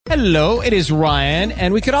Hello, it is Ryan,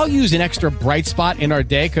 and we could all use an extra bright spot in our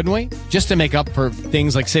day, couldn't we? Just to make up for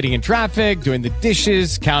things like sitting in traffic, doing the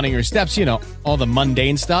dishes, counting your steps, you know, all the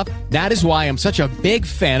mundane stuff. That is why I'm such a big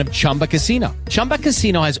fan of Chumba Casino. Chumba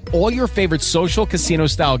Casino has all your favorite social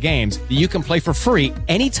casino-style games that you can play for free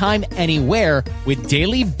anytime, anywhere with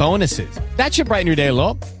daily bonuses. That should brighten your day a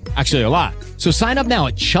little. Actually, a lot. So sign up now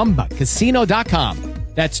at ChumbaCasino.com.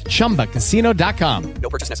 That's ChumbaCasino.com. No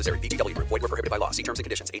purchase necessary. VGW Group. Void where prohibited by law. See terms and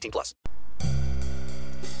conditions. 18+.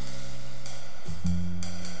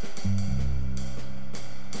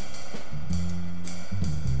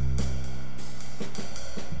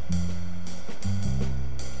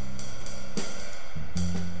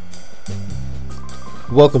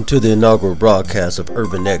 Welcome to the inaugural broadcast of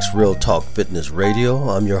Urban X Real Talk Fitness Radio.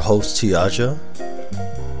 I'm your host, Tiaja.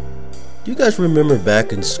 Do you guys remember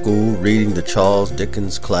back in school reading the Charles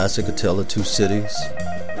Dickens classic A Tale of Two Cities?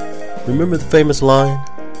 Remember the famous line?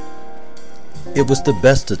 It was the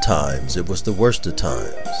best of times, it was the worst of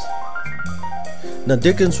times. Now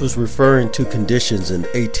Dickens was referring to conditions in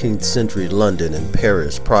 18th century London and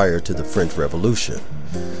Paris prior to the French Revolution,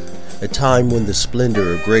 a time when the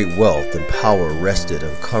splendor of great wealth and power rested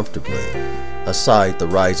uncomfortably, aside the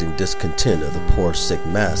rising discontent of the poor sick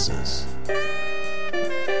masses.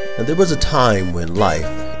 And there was a time when life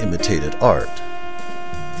imitated art.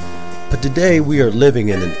 But today we are living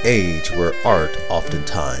in an age where art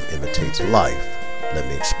oftentimes imitates life. Let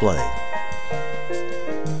me explain.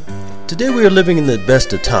 Today we are living in the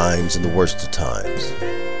best of times and the worst of times.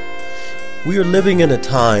 We are living in a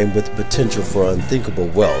time with potential for unthinkable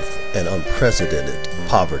wealth and unprecedented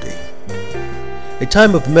poverty. A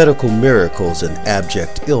time of medical miracles and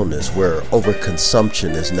abject illness where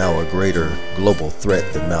overconsumption is now a greater global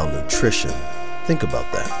threat than malnutrition. Think about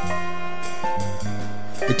that.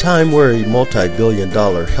 A time where a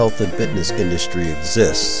multi-billion-dollar health and fitness industry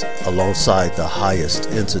exists alongside the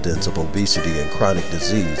highest incidence of obesity and chronic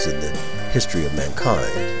disease in the history of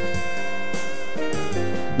mankind.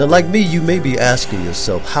 Now, like me, you may be asking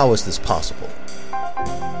yourself, how is this possible?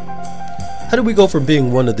 How do we go from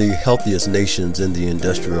being one of the healthiest nations in the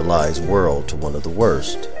industrialized world to one of the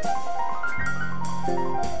worst?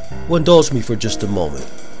 Well, indulge me for just a moment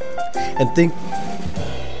and think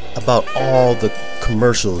about all the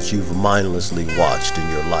commercials you've mindlessly watched in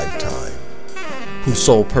your lifetime, whose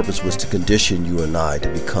sole purpose was to condition you and I to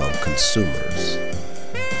become consumers.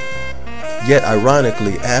 Yet,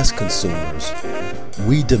 ironically, as consumers,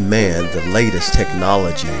 we demand the latest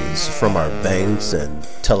technologies from our banks and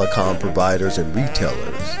telecom providers and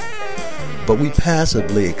retailers, but we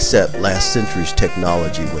passively accept last century's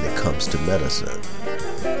technology when it comes to medicine.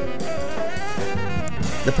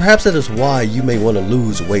 Now, perhaps that is why you may want to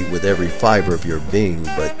lose weight with every fiber of your being,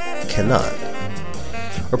 but cannot.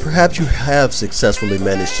 Or perhaps you have successfully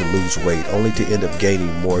managed to lose weight only to end up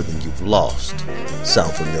gaining more than you've lost.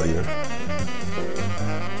 Sound familiar?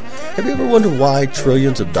 Have you ever wondered why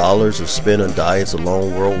trillions of dollars are spent on diets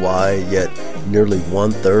alone worldwide, yet nearly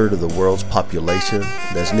 1/3 of the world's population,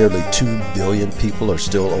 that's nearly 2 billion people, are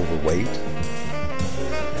still overweight?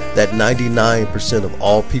 That 99% of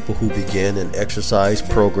all people who begin an exercise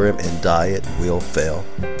program and diet will fail.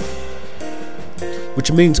 Which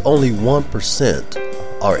means only 1%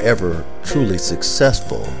 are ever truly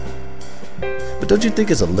successful. But don't you think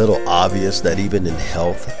it's a little obvious that even in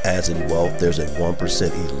health, as in wealth, there's a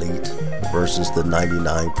 1% elite versus the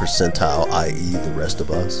 99 percentile, i.e. the rest of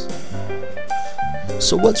us?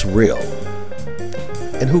 So what's real?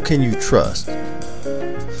 And who can you trust?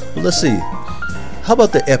 Well, let's see. How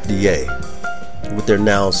about the FDA with their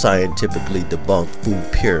now scientifically debunked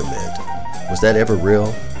food pyramid? Was that ever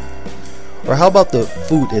real? Or how about the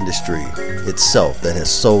food industry itself that has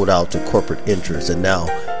sold out to corporate interests and now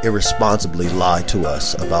irresponsibly lie to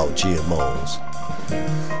us about GMOs?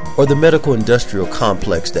 Or the medical industrial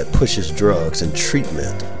complex that pushes drugs and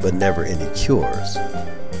treatment but never any cures?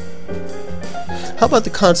 How about the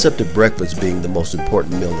concept of breakfast being the most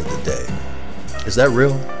important meal of the day? Is that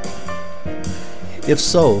real? If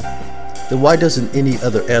so, then why doesn't any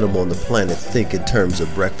other animal on the planet think in terms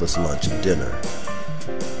of breakfast, lunch, and dinner?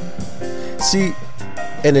 See,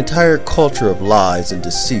 an entire culture of lies and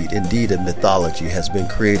deceit, indeed a mythology, has been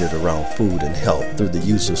created around food and health through the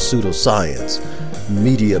use of pseudoscience,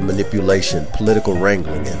 media manipulation, political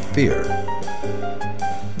wrangling, and fear.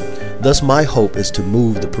 Thus, my hope is to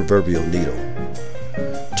move the proverbial needle,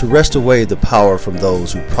 to wrest away the power from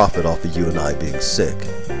those who profit off of you and I being sick,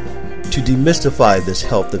 to demystify this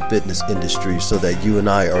health and fitness industry so that you and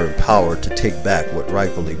I are empowered to take back what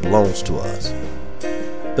rightfully belongs to us.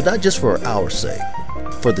 But not just for our sake,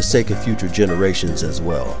 for the sake of future generations as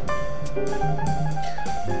well.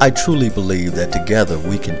 I truly believe that together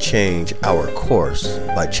we can change our course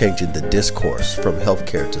by changing the discourse from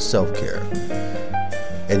healthcare to self-care,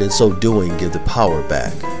 and in so doing give the power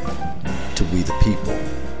back to we the people.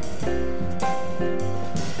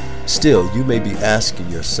 Still, you may be asking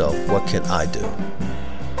yourself, what can I do?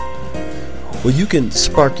 Well, you can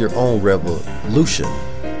spark your own revolution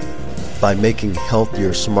by making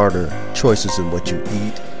healthier, smarter choices in what you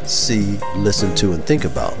eat, see, listen to, and think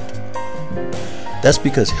about. That's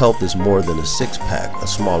because health is more than a six-pack, a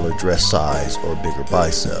smaller dress size, or bigger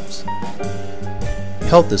biceps.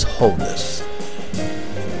 Health is wholeness.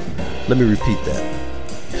 Let me repeat that.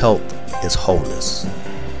 Health is wholeness.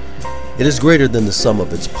 It is greater than the sum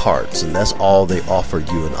of its parts, and that's all they offer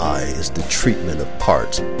you and I is the treatment of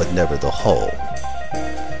parts, but never the whole.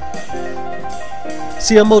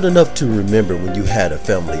 See, I'm old enough to remember when you had a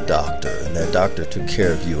family doctor, and that doctor took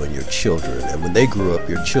care of you and your children, and when they grew up,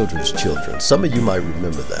 your children's children. Some of you might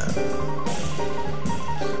remember that.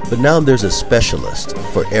 But now there's a specialist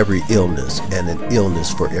for every illness and an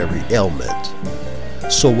illness for every ailment.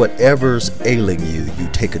 So whatever's ailing you, you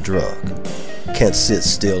take a drug. Can't sit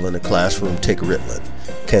still in a classroom, take Ritalin.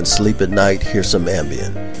 Can't sleep at night, here's some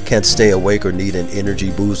Ambien. Can't stay awake or need an energy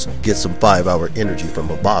boost, get some 5-hour energy from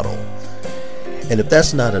a bottle. And if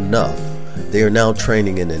that's not enough, they are now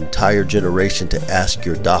training an entire generation to ask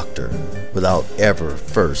your doctor without ever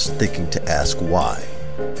first thinking to ask why.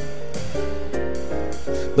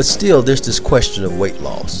 But still, there's this question of weight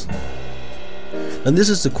loss. And this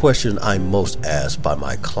is the question I'm most asked by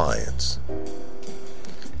my clients.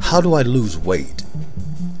 How do I lose weight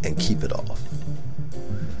and keep it off?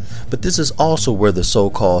 But this is also where the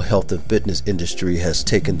so-called health and fitness industry has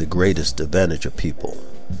taken the greatest advantage of people.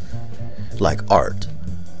 Like art,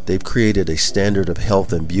 they've created a standard of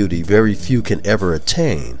health and beauty very few can ever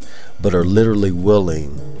attain, but are literally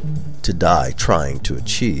willing to die trying to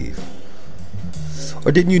achieve.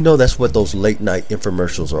 Or didn't you know that's what those late night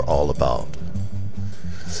infomercials are all about?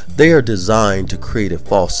 They are designed to create a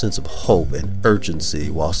false sense of hope and urgency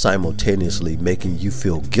while simultaneously making you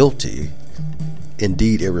feel guilty,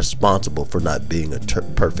 indeed irresponsible for not being a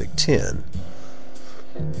perfect 10.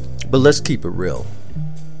 But let's keep it real.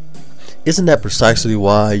 Isn't that precisely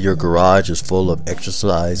why your garage is full of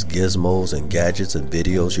exercise gizmos and gadgets and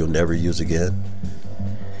videos you'll never use again?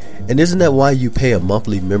 And isn't that why you pay a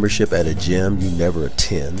monthly membership at a gym you never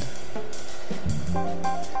attend?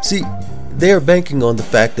 See, they are banking on the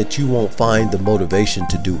fact that you won't find the motivation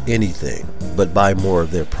to do anything but buy more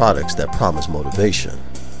of their products that promise motivation.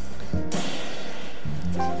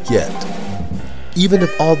 Yet, even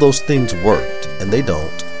if all those things worked, and they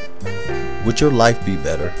don't, would your life be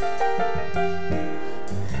better?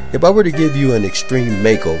 If I were to give you an extreme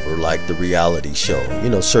makeover like the reality show,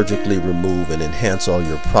 surgically remove and enhance all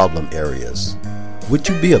your problem areas, would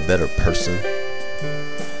you be a better person?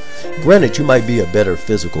 Granted, you might be a better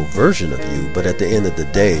physical version of you, but at the end of the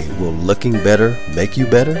day, will looking better make you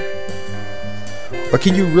better? Or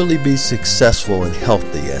can you really be successful and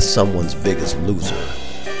healthy as someone's biggest loser?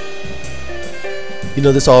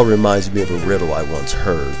 This all reminds me of a riddle I once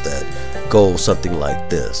heard that goes something like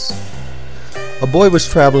this. A boy was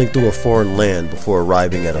traveling through a foreign land before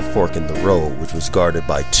arriving at a fork in the road, which was guarded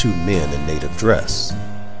by two men in native dress.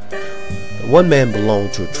 One man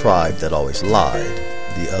belonged to a tribe that always lied,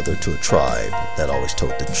 the other to a tribe that always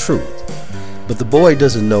told the truth. But the boy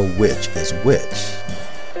doesn't know which is which.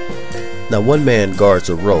 Now, one man guards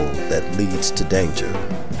a road that leads to danger,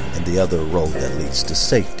 and the other a road that leads to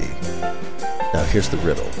safety. Now, here's the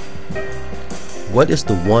riddle. What is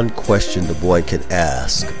the one question the boy can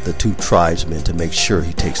ask the two tribesmen to make sure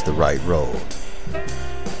he takes the right road?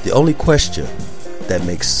 The only question that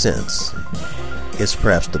makes sense is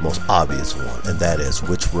perhaps the most obvious one, and that is,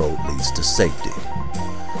 which road leads to safety?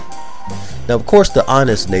 Now, of course, the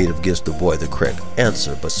honest native gives the boy the correct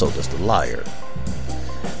answer, but so does the liar.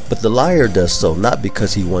 But the liar does so not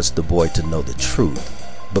because he wants the boy to know the truth,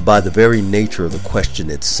 but by the very nature of the question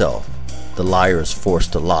itself. The liar is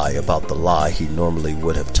forced to lie about the lie he normally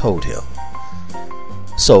would have told him.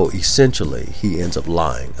 So essentially, he ends up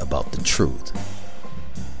lying about the truth.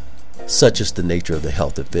 Such is the nature of the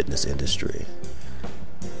health and fitness industry.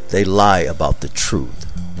 They lie about the truth,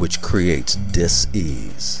 which creates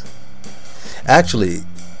dis-ease. Actually,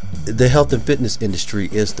 the health and fitness industry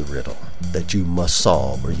is the riddle that you must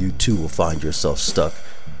solve, or you too will find yourself stuck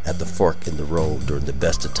at the fork in the road during the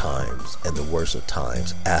best of times and the worst of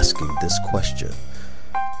times, asking this question: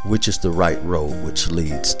 which is the right road which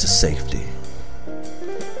leads to safety?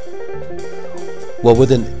 Well,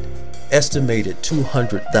 with an estimated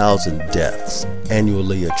 200,000 deaths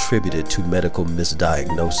annually attributed to medical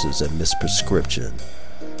misdiagnosis and misprescription,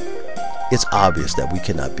 It's obvious that we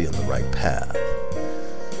cannot be on the right path.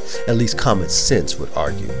 At least common sense would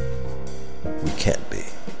argue we can't be.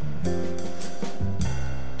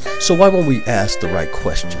 So why won't we ask the right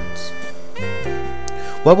questions?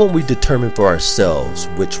 Why won't we determine for ourselves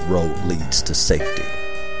which road leads to safety?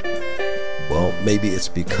 Well, maybe it's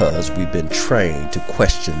because we've been trained to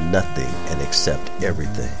question nothing and accept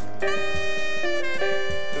everything.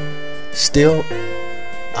 Still,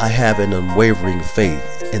 I have an unwavering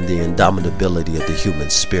faith in the indomitability of the human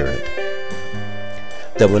spirit.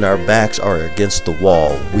 That when our backs are against the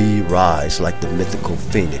wall, we rise like the mythical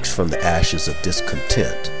phoenix from the ashes of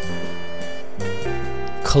discontent.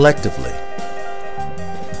 Collectively,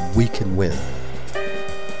 we can win.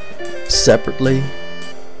 Separately,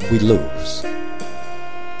 we lose.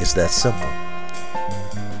 It's that simple.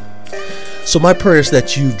 So my prayer is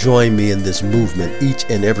that you join me in this movement each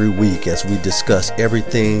and every week as we discuss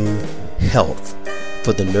everything health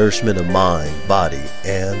for the nourishment of mind, body,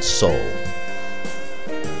 and soul.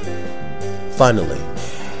 Finally,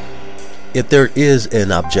 if there is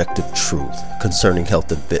an objective truth concerning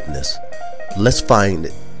health and fitness, let's find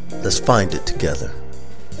it. Let's find it together.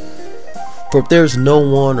 For if there's no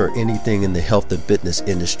one or anything in the health and fitness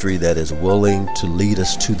industry that is willing to lead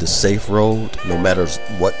us to the safe road, no matter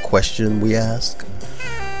what question we ask,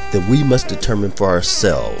 then we must determine for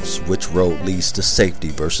ourselves which road leads to safety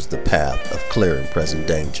versus the path of clear and present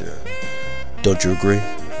danger. Don't you agree?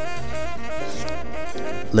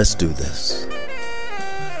 Let's do this.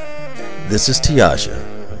 This is Tiaja,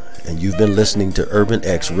 and you've been listening to Urban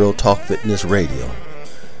X Real Talk Fitness Radio.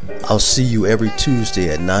 I'll see you every Tuesday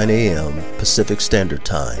at 9 a.m. Pacific Standard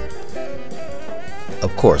Time.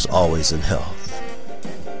 Of course, always in health.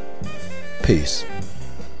 Peace.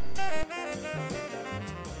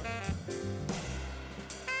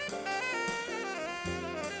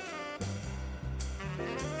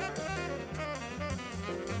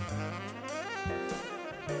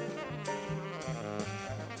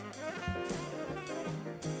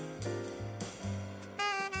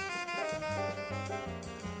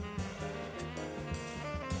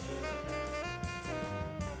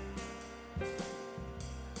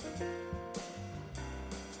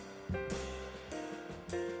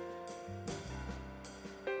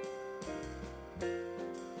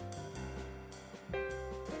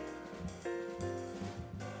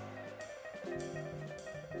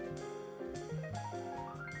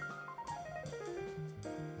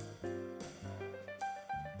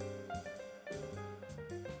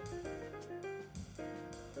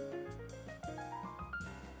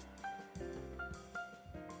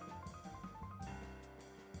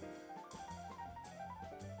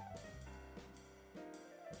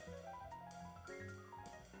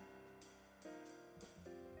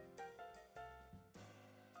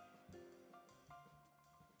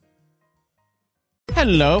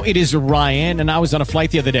 Hello, it is Ryan, and I was on a flight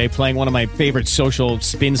the other day playing one of my favorite social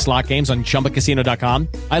spin slot games on ChumbaCasino.com.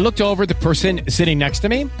 I looked over at the person sitting next to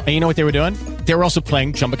me, and you know what they were doing? They were also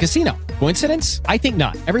playing Chumba Casino. Coincidence? I think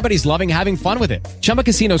not. Everybody's loving having fun with it. Chumba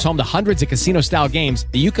Casino is home to hundreds of casino-style games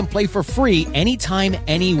that you can play for free anytime,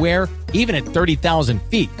 anywhere, even at 30,000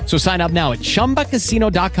 feet. So sign up now at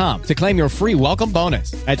ChumbaCasino.com to claim your free welcome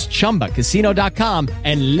bonus. That's ChumbaCasino.com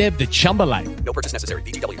and live the Chumba life. No purchase necessary.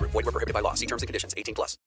 VGW Group. Void where prohibited by law. See terms and conditions. 18+.